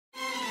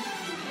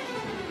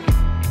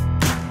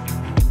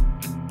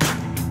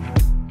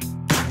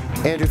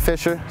Andrew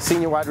Fischer,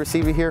 senior wide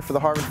receiver here for the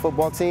Harvard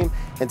football team,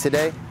 and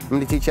today I'm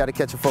going to teach you how to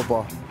catch a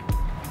football.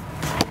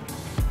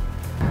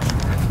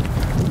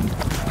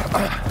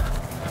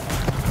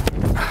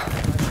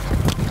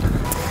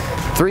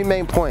 Three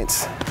main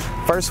points.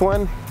 First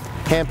one,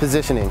 hand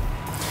positioning.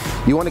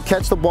 You want to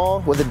catch the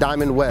ball with a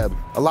diamond web.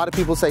 A lot of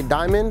people say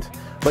diamond,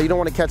 but you don't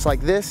want to catch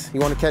like this.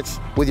 You want to catch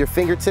with your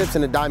fingertips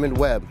in a diamond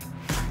web.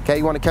 Okay,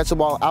 you want to catch the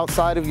ball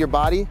outside of your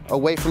body,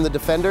 away from the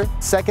defender.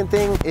 Second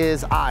thing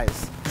is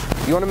eyes.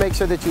 You want to make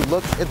sure that you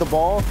look at the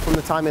ball from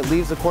the time it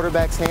leaves the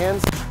quarterback's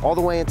hands all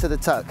the way into the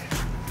tuck.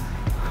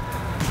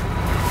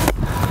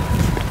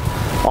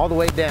 All the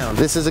way down.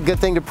 This is a good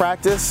thing to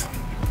practice,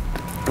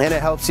 and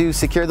it helps you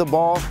secure the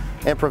ball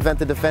and prevent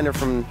the defender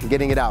from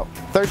getting it out.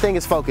 Third thing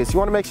is focus. You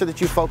want to make sure that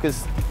you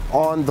focus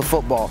on the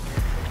football.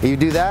 If you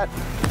do that,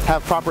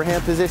 have proper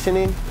hand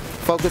positioning,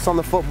 focus on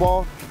the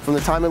football from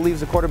the time it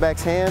leaves the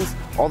quarterback's hands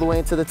all the way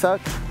into the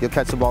tuck, you'll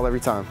catch the ball every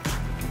time.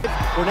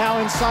 We're now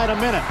inside a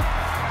minute.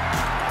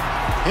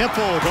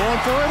 Hempel going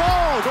for it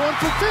all, going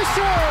for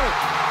Fischer.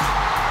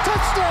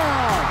 Touchdown!